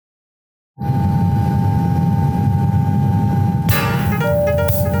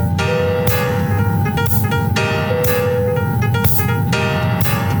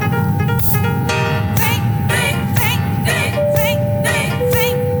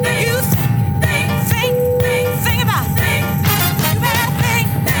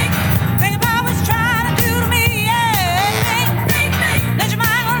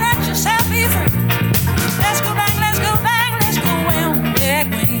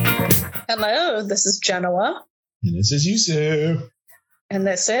Hello, this is Genoa. And this is Yusuf. And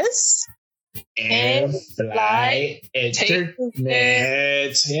this is In-Flight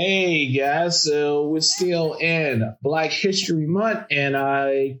Entertainment. Hey guys, so we're still in Black History Month, and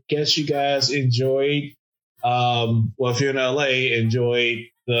I guess you guys enjoyed, if you're in LA, enjoyed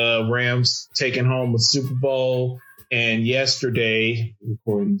the Rams taking home the Super Bowl. And yesterday,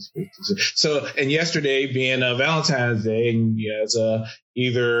 yesterday being Valentine's Day, and you guys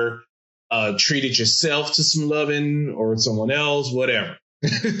either treated yourself to some loving or someone else, whatever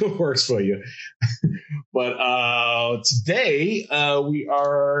works for you. But today we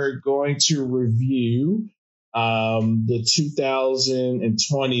are going to review the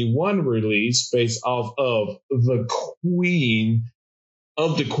 2021 release based off of the Queen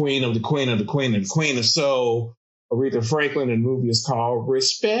of the Queen of the Queen of the Queen of the Queen of Soul, Aretha Franklin, and the movie is called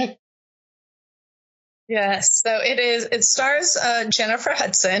Respect. Yes, so it stars Jennifer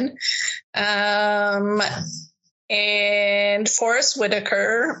Hudson and Forrest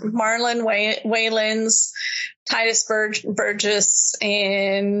Whitaker, Marlon Wayans, Titus Burgess,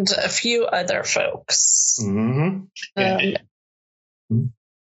 and a few other folks. Mm-hmm.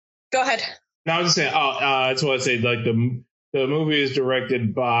 Go ahead. No, I was just saying. I just want to say, like the movie is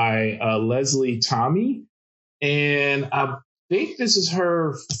directed by Leslie Tomei, and I think this is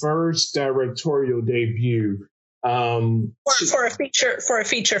her first directorial debut. For a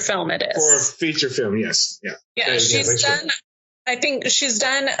feature film, it is. For a feature film, yes, yeah. Yeah, she's done. Sure. I think she's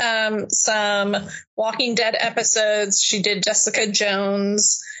done some Walking Dead episodes. She did Jessica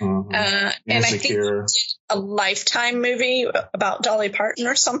Jones, and I think she did a Lifetime movie about Dolly Parton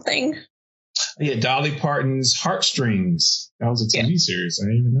or something. Yeah, Dolly Parton's Heartstrings. That was a TV series. I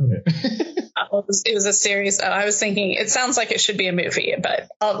didn't even know that. It was a series. I was thinking it sounds like it should be a movie, but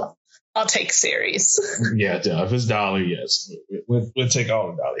I'll take series. Yeah, if it's Dolly, yes, we'll take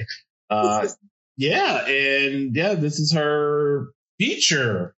all of Dolly. This is her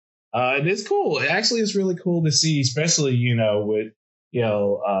feature, and it's cool. Actually, it's really cool to see, especially with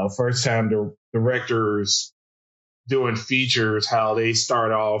first time directors doing features, how they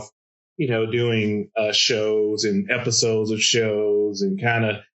start off, doing shows and episodes of shows and kind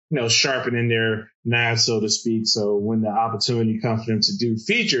of sharpening their knives, so to speak. So when the opportunity comes for them to do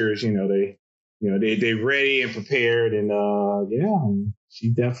features, they ready and prepared, and she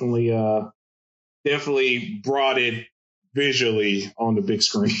definitely brought it visually on the big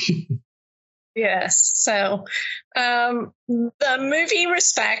screen. Yes. So the movie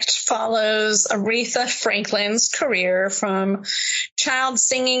Respect follows Aretha Franklin's career from child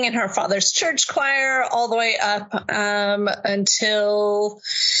singing in her father's church choir all the way up until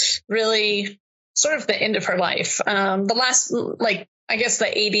really sort of the end of her life. The last, I guess the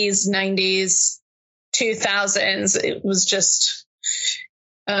 80s, 90s, 2000s, it was just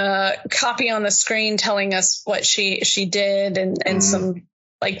copy on the screen telling us what she did and some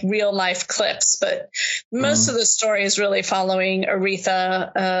real life clips, but most of the story is really following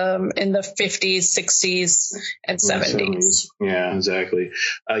Aretha in the 50s, 60s, and 70s. Yeah, exactly.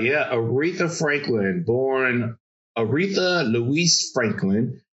 Aretha Franklin, born Aretha Louise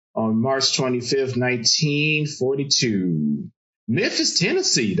Franklin on March 25th, 1942. Memphis,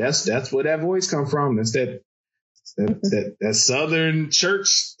 Tennessee. That's where that voice come from. That's that Southern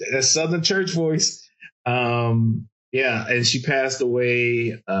church, voice. And she passed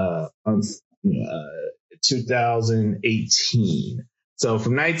away on 2018. So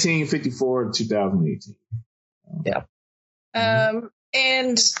from 1954 to 2018. Yeah.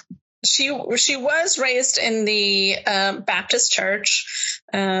 And she was raised in the Baptist church,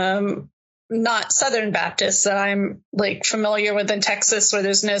 not Southern Baptist that I'm familiar with in Texas, where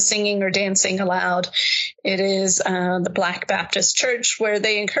there's no singing or dancing allowed. It is the Black Baptist church, where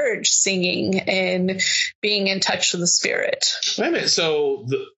they encourage singing and being in touch with the Spirit. Wait a minute. So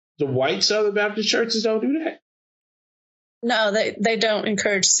the white Southern Baptist churches don't do that? No, they don't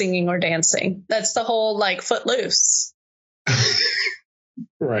encourage singing or dancing. That's the whole Footloose.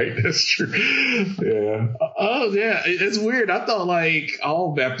 Right, that's true. Yeah. Oh, yeah. It's weird. I thought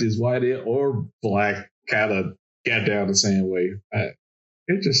all Baptists, white or black, kind of got down the same way.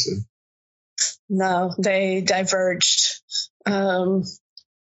 Interesting. No, they diverged.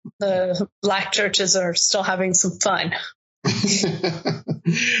 the black churches are still having some fun.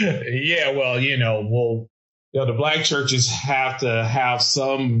 Yeah, well, the black churches have to have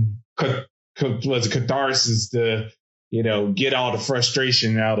some catharsis to, get all the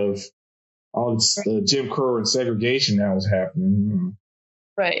frustration out of all the Jim Crow and segregation that was happening.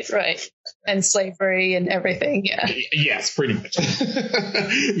 Right. And slavery and everything. Yeah. Yes, pretty much.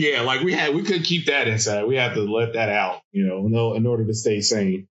 Yeah, like we couldn't keep that inside. We had to let that out, in order to stay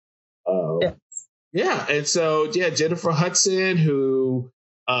sane. Yeah. And so, Jennifer Hudson, who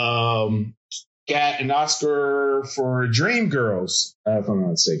got an Oscar for Dreamgirls, if I'm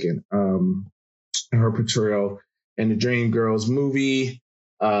not mistaken, her portrayal in the Dreamgirls movie.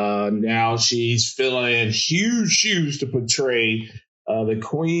 Now she's filling huge shoes to portray the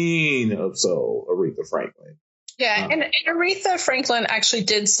Queen of Soul, Aretha Franklin. Yeah, and Aretha Franklin actually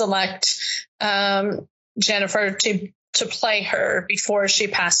did select Jennifer to play her before she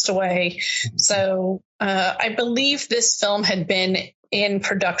passed away. So I believe this film had been in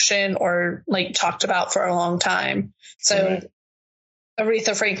production or like talked about for a long time. So right.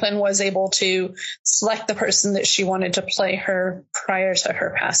 Aretha Franklin was able to select the person that she wanted to play her prior to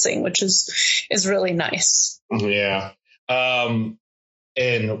her passing, which is really nice. Yeah. And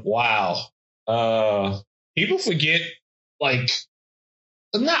wow, people forget, like,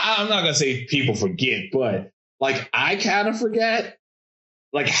 I'm not going to say people forget, but like, I kind of forget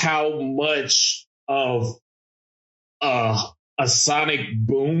like how much of a sonic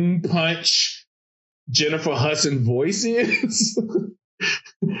boom punch Jennifer Hudson's voice is.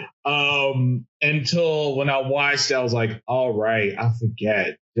 Until when I watched, I was like, all right, I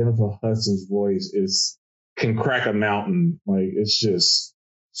forget Jennifer Hudson's voice can crack a mountain. Like, it's just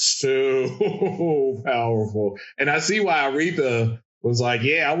so powerful. And I see why Aretha was like,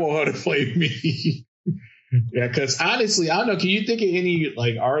 yeah, I want her to play me. Yeah, because honestly, I don't know, can you think of any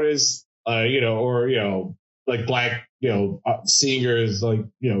like artists, or, like black, singers, like,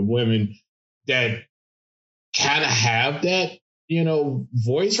 women that kind of have that,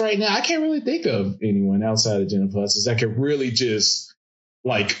 voice right now? I can't really think of anyone outside of Jennifer Hudson that could really just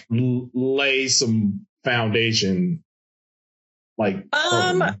like lay some foundation. Like,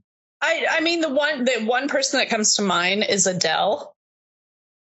 I mean, the one person that comes to mind is Adele.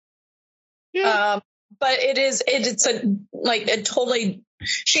 Yeah. But it's a totally,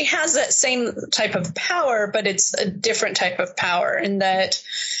 she has that same type of power, but it's a different type of power in that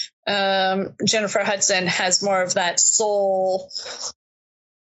Jennifer Hudson has more of that soul,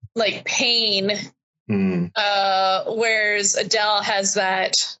 like pain, whereas Adele has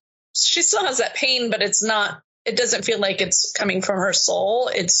that, she still has that pain, but it doesn't feel like it's coming from her soul.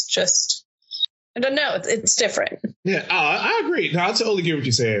 It's just, I don't know. It's different. Yeah, I agree. No, I totally get what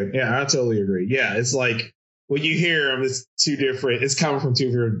you're saying. Yeah, I totally agree. Yeah, it's like when you hear them, it's coming from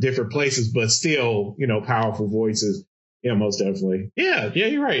two different places, but still, powerful voices. Yeah, most definitely. Yeah,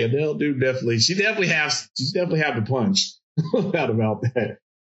 you're right. Adele she definitely have the punch. No doubt about that.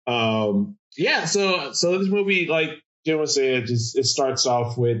 Yeah, so this movie, like Jim was saying, it starts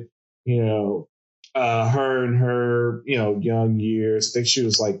off with, her in her, young years. I think she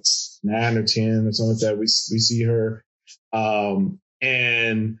was like 9 or 10 or something like that. We see her.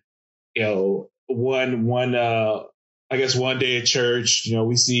 And, I guess one day at church,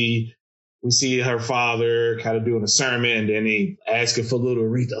 we see her father kind of doing a sermon, and then he asking for little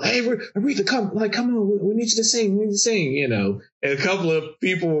Aretha. Hey, Aretha, come on. We need you to sing. We need to sing, And a couple of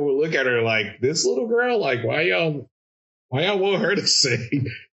people will look at her like, this little girl, like, why y'all want her to sing?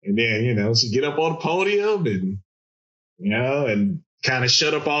 And then, she get up on the podium and, and kind of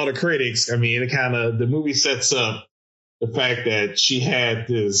shut up all the critics. I mean, the movie sets up the fact that she had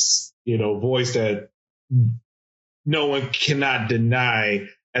this, voice that no one cannot deny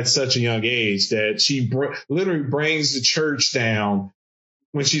at such a young age, that she literally brings the church down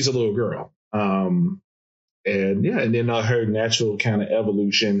when she's a little girl. And then her natural kind of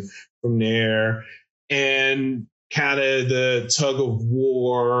evolution from there, and kind of the tug of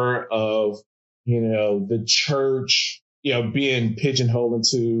war of, the church, being pigeonholed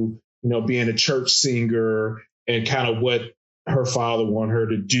into, being a church singer, and kind of what her father wanted her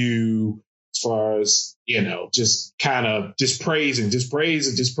to do as far as, just praise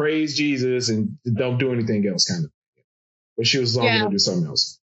Jesus and don't do anything else kind of. But she was longing to do something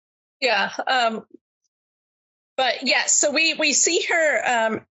else. Yeah. But yeah, so we see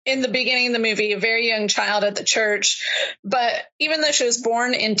her in the beginning of the movie, a very young child at the church. But even though she was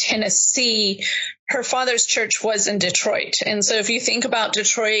born in Tennessee, her father's church was in Detroit. And so if you think about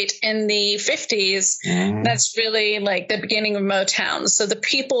Detroit in the 50s, that's really like the beginning of Motown. So the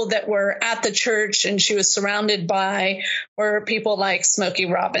people that were at the church and she was surrounded by were people like Smokey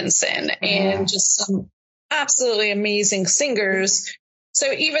Robinson and just some absolutely amazing singers.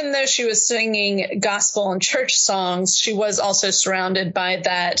 So even though she was singing gospel and church songs, she was also surrounded by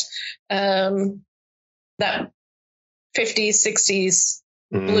that 50s, 60s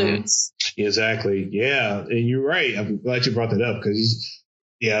blues. Exactly. Yeah. And you're right. I'm glad you brought that up because,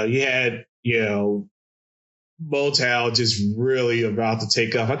 you had, Motown just really about to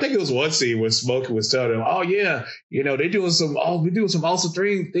take off. I think it was one scene where Smokey was telling them, oh, yeah, we're doing some awesome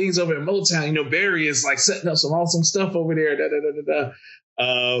things over at Motown. Barry is like setting up some awesome stuff over there.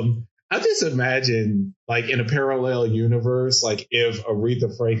 I just imagine like in a parallel universe, like if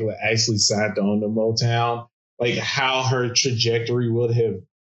Aretha Franklin actually signed on to Motown, like how her trajectory would have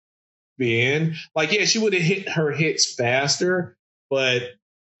been. Like, yeah, she would have hit her hits faster, but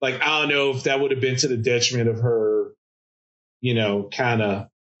like, I don't know if that would have been to the detriment of her, kind of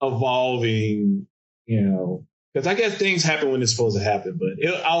evolving, because I guess things happen when it's supposed to happen. But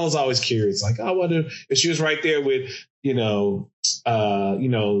I was always curious, like, I wonder if she was right there with,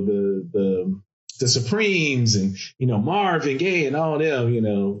 the Supremes and, Marvin Gaye and all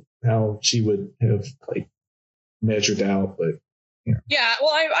them, how she would have like measured out. But yeah,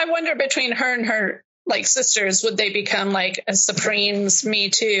 well, I wonder between her and her like sisters, would they become like a Supremes,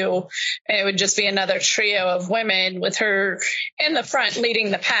 Me Too? And it would just be another trio of women with her in the front leading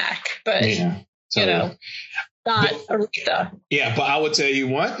the pack. But, not Aretha. Yeah, but I would tell you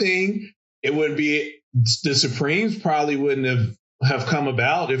one thing. It would be the Supremes probably wouldn't have come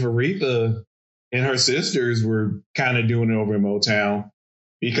about if Aretha and her sisters were kind of doing it over in Motown.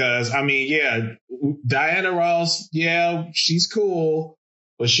 Because, I mean, yeah, Diana Ross, yeah, she's cool.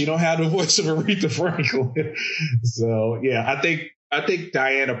 But she don't have the voice of Aretha Franklin. So, yeah, I think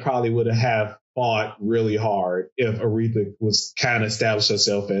Diana probably would have fought really hard if Aretha was kind of established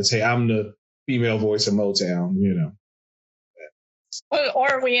herself as, hey, I'm the female voice of Motown,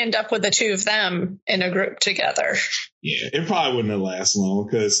 Or we end up with the two of them in a group together. Yeah, it probably wouldn't have lasted long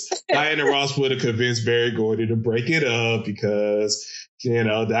because Diana Ross would have convinced Berry Gordy to break it up because,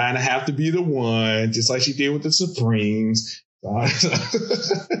 Diana have to be the one, just like she did with the Supremes. We've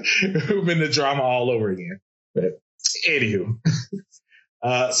been the drama all over again. But anywho.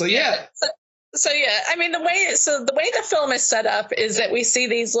 So yeah. So yeah, I mean the way the film is set up is that we see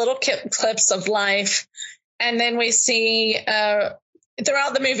these little clips of life, and then we see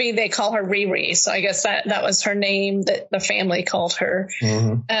throughout the movie they call her Riri. So I guess that was her name that the family called her.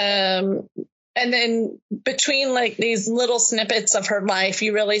 And then between like these little snippets of her life,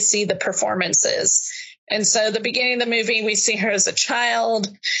 you really see the performances. And so the beginning of the movie, we see her as a child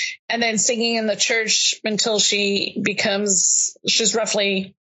and then singing in the church until she's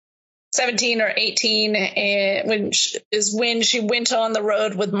roughly 17 or 18. And when she went on the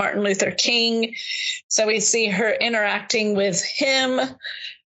road with Martin Luther King. So we see her interacting with him.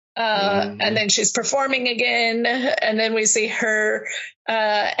 And then she's performing again. And then we see her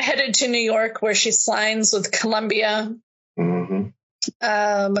headed to New York where she signs with Columbia.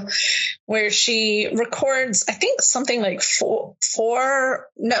 Where she records, I think something like 7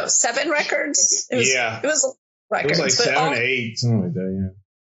 records. It was records. It was like 7 or 8, something like that.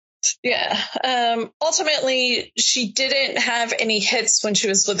 Yeah. Ultimately, she didn't have any hits when she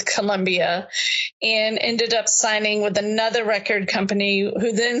was with Columbia and ended up signing with another record company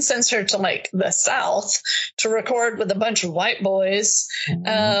who then sends her to like the South to record with a bunch of white boys,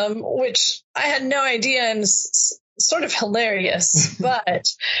 which I had no idea and sort of hilarious, but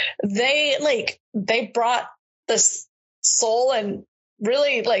they brought this soul and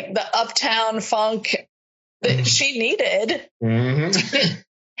really like the uptown funk that she needed to get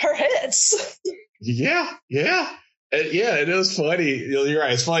her hits. Yeah. It is funny. You're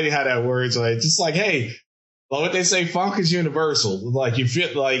right. It's funny how that works. Like, just like, hey, like what they say, funk is universal. Like you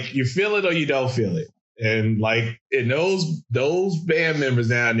feel it or you don't feel it. And like, and those band members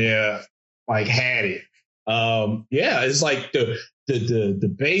down there like had it. It's like the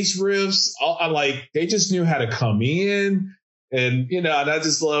bass riffs, they just knew how to come in. And, and I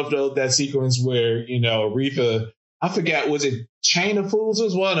just love that sequence where, Aretha, I forgot, was it Chain of Fools? It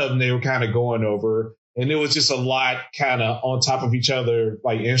was one of them they were kind of going over. And it was just a lot kind of on top of each other,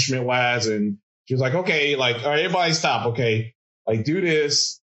 like instrument wise. And she was like, okay, like, all right, everybody stop. Okay. Like, do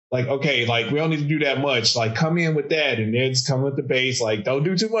this. Like, okay, like, we don't need to do that much. Like, come in with that. And then just come with the bass. Like, don't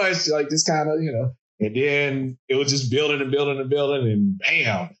do too much. Like, just kind of, And then it was just building and building and building, and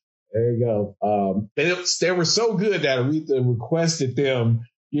bam, there you go. They were so good that Aretha requested them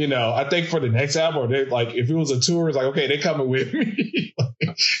I think for the next album, or they like if it was a tour, it's like, okay, they coming with me.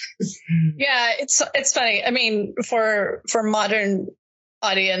 Yeah, it's funny. I mean, for modern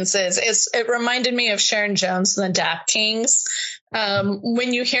audiences, it reminded me of Sharon Jones and the Dap Kings.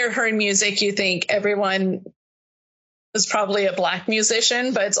 When you hear her music, you think everyone was probably a black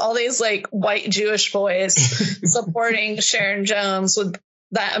musician, but it's all these like white Jewish boys supporting Sharon Jones with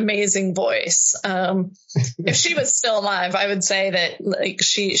that amazing voice. If she was still alive, I would say that like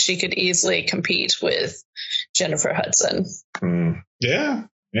she could easily compete with Jennifer Hudson. Yeah,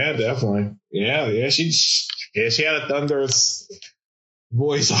 definitely. Yeah. She had a thunderous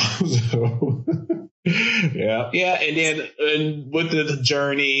voice also. Yeah. And with the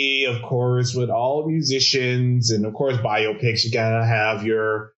journey, of course, with all musicians and of course biopics, you gotta have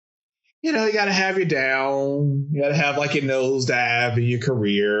your down, you gotta have like your nosedive in your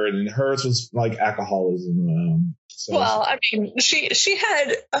career, and hers was like alcoholism. Well, I mean, she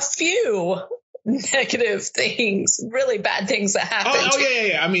had a few negative things, really bad things that happened.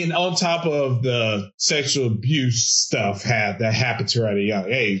 Yeah. I mean, on top of the sexual abuse stuff that happened to her at a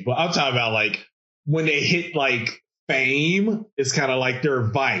young age, but I'm talking about like when they hit like fame, it's kind of like their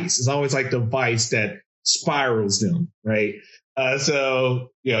vice. It's always like the vice that spirals them, right? So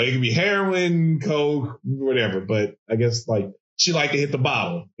it can be heroin, coke, whatever. But I guess like she liked to hit the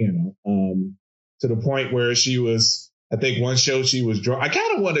bottle, to the point where she was. I think one show she was drunk. I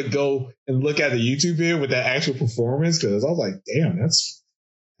kind of want to go and look at the YouTube video with that actual performance because I was like, damn, that's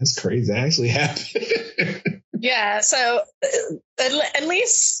crazy. That actually happened. Yeah. So at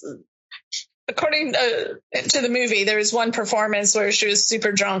least according to the movie, there was one performance where she was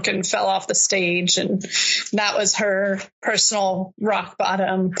super drunk and fell off the stage. And that was her personal rock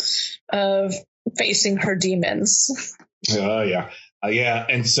bottom of facing her demons. Oh, yeah.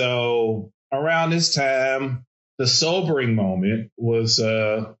 And so around this time, the sobering moment was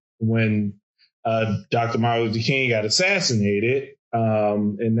when Dr. Martin Luther King got assassinated,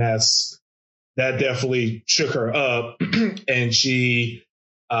 and that definitely shook her up, and she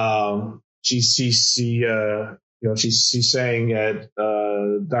sang at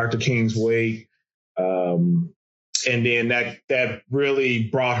Dr. King's wake, and then that really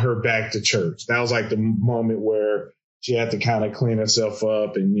brought her back to church. That was like the moment where she had to kind of clean herself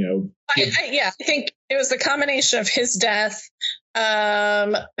up and, I think it was the combination of his death. Who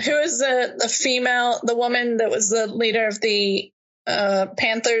is the female, the woman that was the leader of the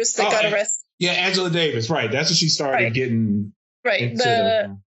Panthers that got arrested? Yeah, Angela Davis, right. That's what she started getting. Right.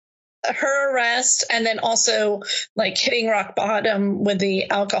 Her arrest, and then also like hitting rock bottom with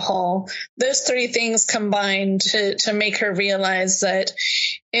the alcohol. Those three things combined to make her realize that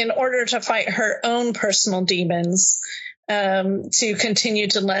in order to fight her own personal demons, to continue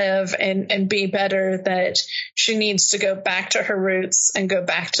to live and be better, that she needs to go back to her roots and go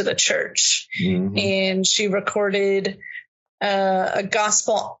back to the church. Mm-hmm. And she recorded a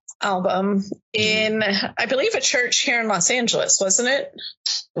gospel album in, I believe, a church here in Los Angeles, wasn't it?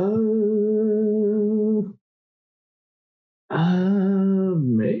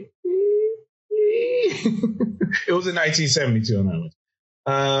 Maybe. It was in 1972 on that one.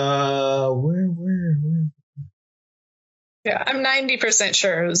 Where? Yeah, I'm 90%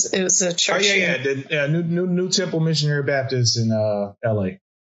 sure it was a church. Oh yeah. New Temple Missionary Baptist in L.A.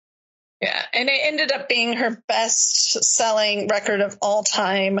 Yeah, and it ended up being her best-selling record of all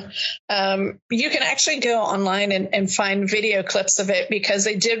time. You can actually go online and find video clips of it because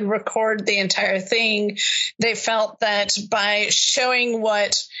they did record the entire thing. They felt that by showing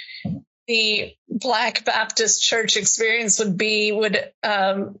what the Black Baptist church experience would be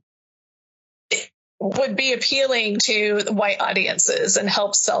appealing to white audiences and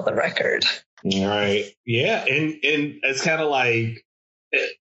help sell the record. Right. Yeah, and it's kind of like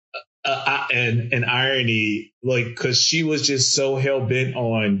an irony, like, because she was just so hell-bent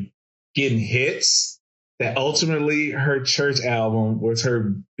on getting hits that ultimately her church album was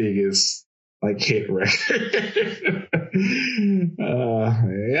her biggest hit record.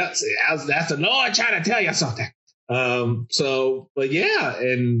 That's the Lord trying to tell you something. But yeah,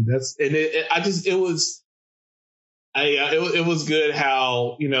 and it was good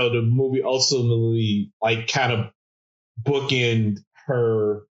how, the movie ultimately kind of bookend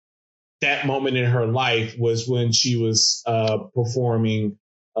her. That moment in her life was when she was performing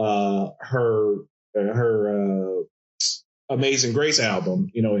her Amazing Grace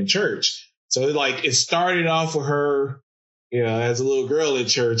album, in church. So it started off with her, as a little girl in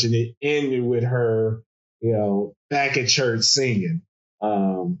church, and it ended with her, back at church singing.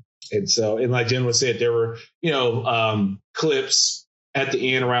 And like Jen said, there were, clips at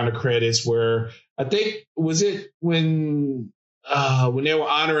the end around the credits where I think, was it when when they were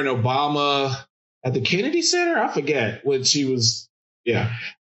honoring Obama at the Kennedy Center. I forget when she was,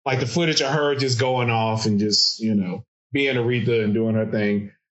 like the footage of her just going off and just, being Aretha and doing her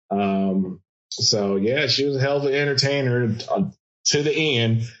thing. So yeah, she was a hell of an entertainer to the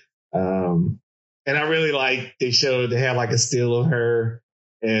end. And I really like they had like a still of her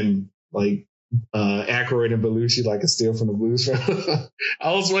and like Aykroyd and Belushi, like a still from the Blues.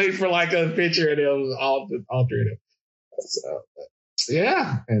 I was waiting for like a picture and it was all three of them. So,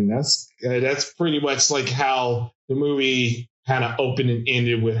 yeah, and that's pretty much like how the movie kind of opened and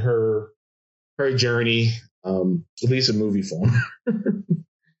ended with her journey, at least in movie form.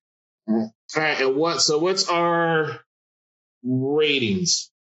 All right, and what's our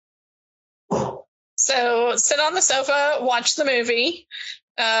ratings? So sit on the sofa, watch the movie,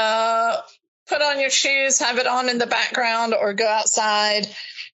 put on your shoes, have it on in the background, or go outside.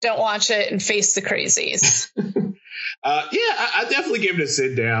 Don't watch it and face the crazies. I definitely give it a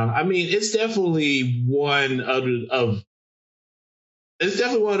sit down. I mean, it's definitely one of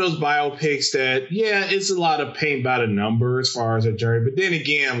those biopics that, it's a lot of paint by the number as far as her journey. But then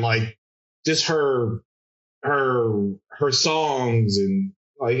again, like just her songs and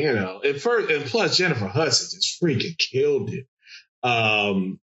like, and plus Jennifer Hudson just freaking killed it.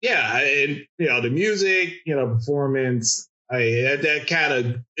 And the music, performance, that kind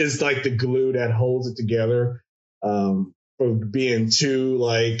of is like the glue that holds it together. For being too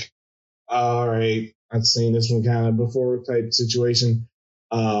like, all right, I've seen this one kind of before type situation.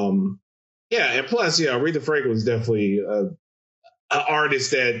 And plus, Aretha Franklin is definitely an artist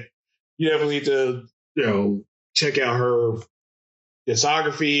that you definitely need to, check out her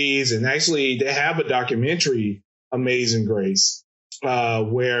discographies. And actually, they have a documentary, Amazing Grace,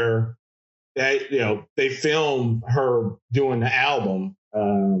 where they film her doing the album.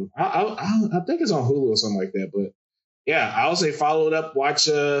 I think it's on Hulu or something like that. But I would say follow it up, watch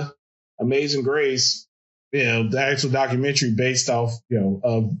Amazing Grace, the actual documentary based off,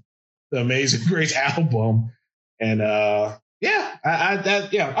 of the Amazing Grace album. And I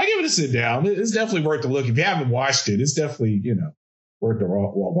give it a sit down. It's definitely worth the look. If you haven't watched it, it's definitely, worth the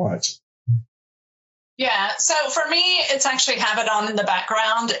watch. Yeah. So for me, it's actually have it on in the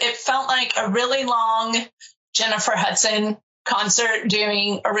background. It felt like a really long Jennifer Hudson concert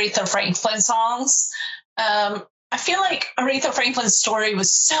doing Aretha Franklin songs. I feel like Aretha Franklin's story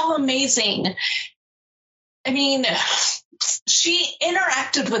was so amazing. I mean, she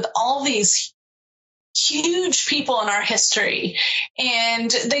interacted with all these huge people in our history, and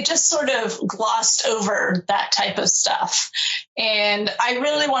they just sort of glossed over that type of stuff. And I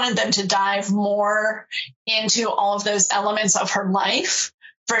really wanted them to dive more into all of those elements of her life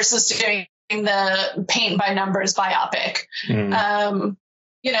versus doing the paint by numbers biopic. The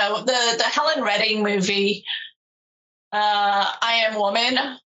Helen Redding movie, I Am Woman,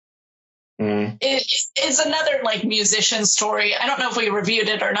 is another like musician story. I don't know if we reviewed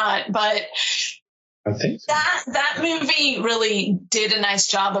it or not, but I think so. That movie really did a nice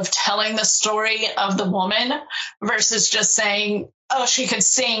job of telling the story of the woman versus just saying, oh, she could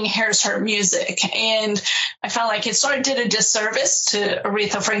sing, here's her music. And I felt like it sort of did a disservice to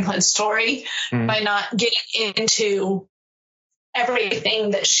Aretha Franklin's story by not getting into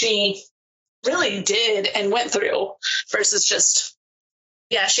everything that she really did and went through versus just,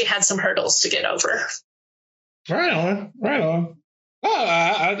 she had some hurdles to get over. Right on.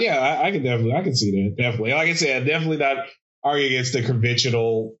 I can see that. Definitely. Like I said, definitely not argue against the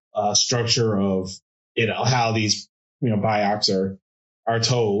conventional structure of, how these, biopics are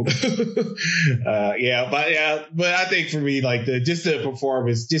told. But I think for me, like the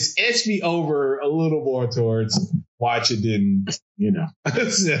performance just edged me over a little more towards watch it than, on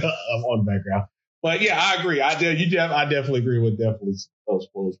the background. But I agree. I definitely agree with those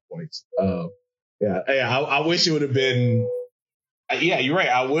points. I wish it would have been. You're right.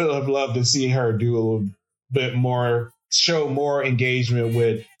 I would have loved to see her do a little bit more, show more engagement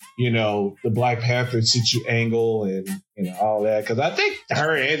with, the Black Panther angle and, all that. Because I think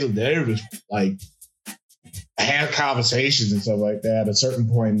her and Angela Davis like had conversations and stuff like that at a certain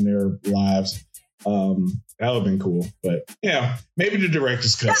point in their lives. That would have been cool. But maybe the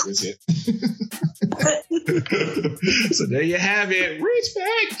director's cut is it. So there you have it.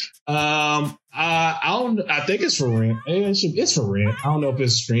 Respect. I think it's for rent. It's for rent. I don't know if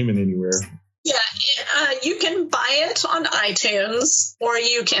it's streaming anywhere. Yeah, you can buy it on iTunes or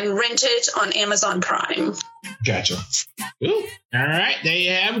you can rent it on Amazon Prime. Gotcha. Ooh. All right, there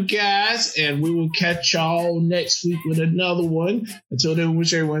you have it, guys. And we will catch y'all next week with another one. Until then, we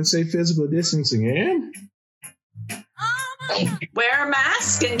wish everyone safe physical distancing and wear a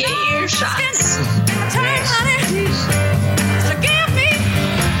mask and get your shots. Yes.